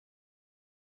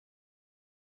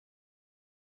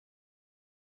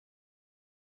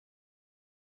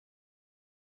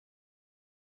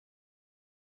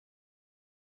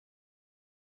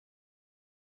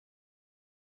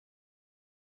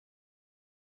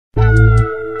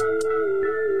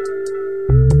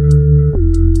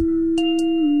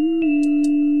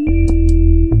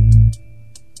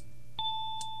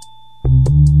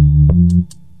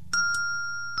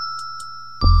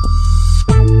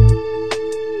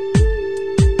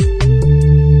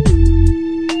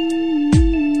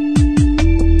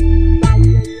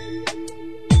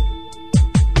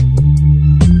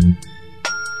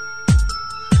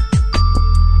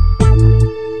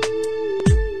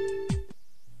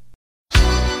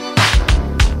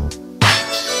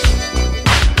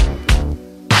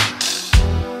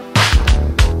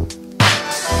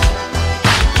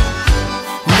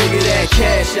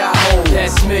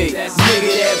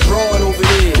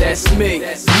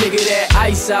Nigga, that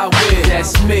ice I wear,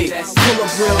 that's me. Pull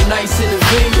up real nice in the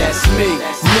V, that's me.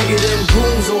 Nigga, them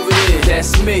goons over there,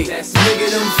 that's me. Nigga,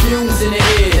 them fumes in the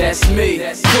air, that's me.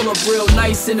 Pull up real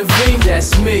nice in the V,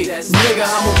 that's me. Nigga,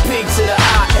 I'm a pig to the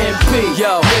IMP.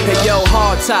 Yo, hey yo,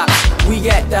 hard tops, we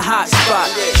at the hot spot.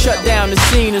 Shut down the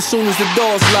scene as soon as the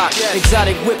doors lock.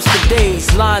 Exotic whips for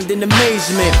days, lined in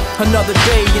amazement. Another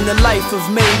day in the life of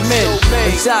made men.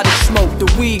 Exotic smoke, the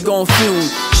weed gon' fume.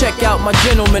 Check out my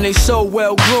gentlemen, they so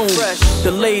well groomed.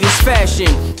 The latest fashion,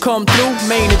 come through,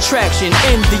 main attraction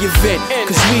in the event,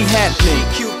 cause we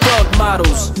happening. Thug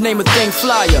models, name a thing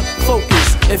flyer,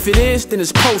 focus. If it is, then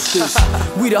it's posters.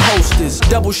 We the hostess,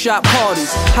 double shot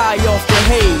parties. High off the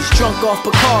haze, drunk off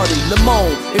Bacardi,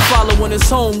 Limon. They following us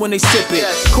home when they sip it.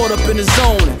 Caught up in the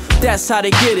zone, that's how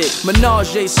they get it.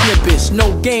 Menage snippets,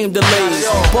 no game delays.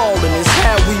 Ballin' is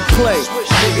how we play.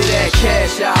 Nigga, that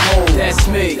cash I hold, that's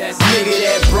me. Nigga,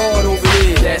 that broad over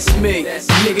there, that's me.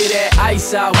 Nigga, that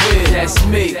ice I wear, that's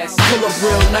me. Pull up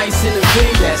real nice in the V,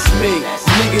 that's me.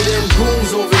 Nigga, them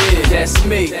goons over there, that's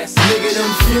me. Nigga,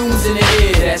 them fumes in the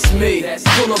air, that's me.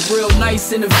 Pull up real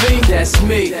nice in the V, that's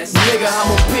me. Nigga,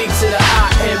 I'm a pig to the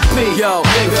IMP. Yo,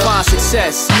 nigga, find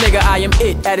success. Nigga, I am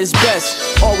it at its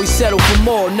best. Always settle for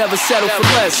more, never settle for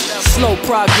less. Slow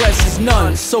progress is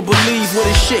none, so believe where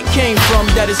this shit came from,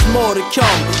 that it's more to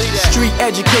come. Street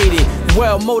educated,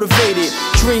 well motivated.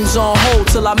 Dreams on hold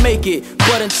till I make it,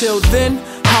 but until then,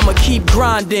 I'ma keep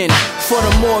grinding for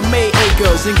the more May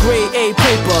acres and grade A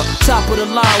paper. Top of the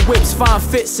line whips, fine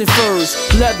fits and furs,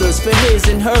 leathers for his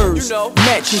and hers.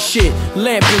 Matching shit,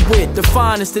 lamping with the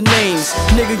finest of names.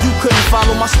 Nigga, you couldn't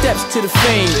follow my steps to the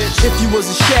fame. If you was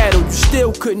a shadow, you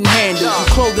still couldn't handle. You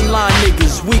clothing line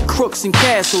niggas, we crooks and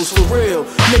castles for real.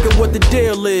 Nigga, what the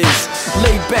deal is?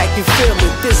 Lay back and feel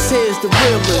it, this here's the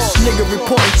realest. Nigga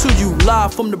reporting to you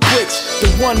live from the bricks, the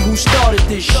one who started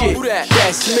this shit.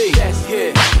 That's me.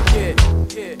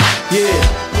 Yeah,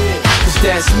 cause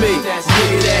that's me.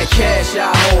 Nigga, that cash I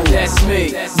hold, that's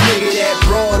me. Nigga, that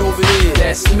broad over there,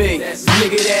 that's me.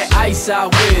 Nigga, that ice I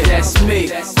wear, that's me.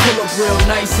 Pull up real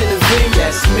nice in the V,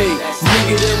 that's me.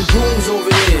 Nigga, them goons over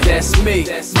there, that's me.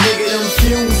 Nigga, them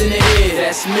fumes in the air,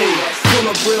 that's me. Pull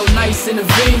up real nice in the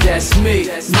V, that's me.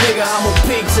 Nigga, I'm a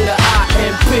pig to the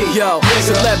IMP. Yo,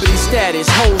 celebrity status,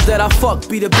 hoes that I fuck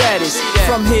be the baddest.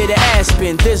 From here to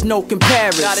Aspen, there's no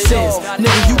comparison.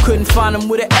 Nigga, you couldn't find them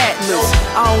with an atlas.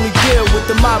 I only deal with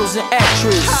the models and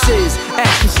actresses.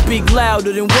 Actions speak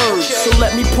louder than words, so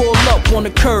let me pull up on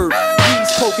the curb.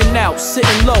 He's poking out,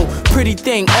 sitting low, pretty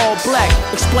thing, all black.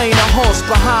 Explain a horse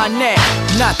behind that,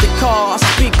 not the car. I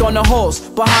speak on the horse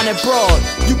behind that broad.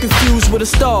 You confused with a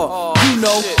star, you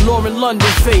know, Lauren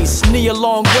London face, knee a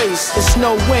long waist. It's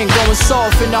no wing, going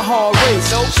soft in the hard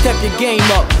race. Step your game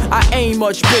up, I ain't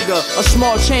much bigger. A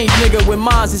small change nigga with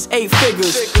mines is 8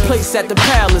 figures. Place at the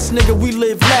palace, nigga, we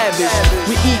live lavish.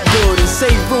 We eat good and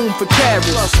save room for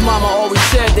carrots. Mama always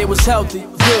said they was healthy,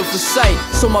 good for sight,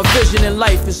 so my vision in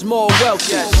life is more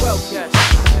wealthy.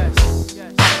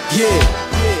 Yeah,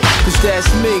 cause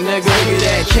that's me, nigga. Nigga,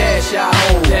 that cash I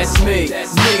hold, that's me.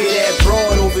 Nigga, that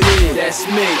broad over there, that's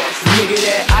me. Nigga,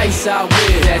 that ice I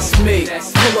wear, that's me.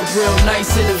 Pull up real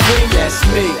nice in the V, that's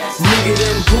me. Nigga,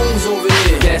 them goons over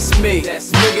there, that's me.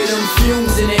 Nigga, them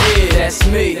fumes in the air, that's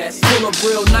me. Pull up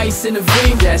real nice in the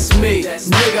V, that's me.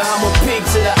 Nigga, I'm a pig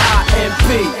to the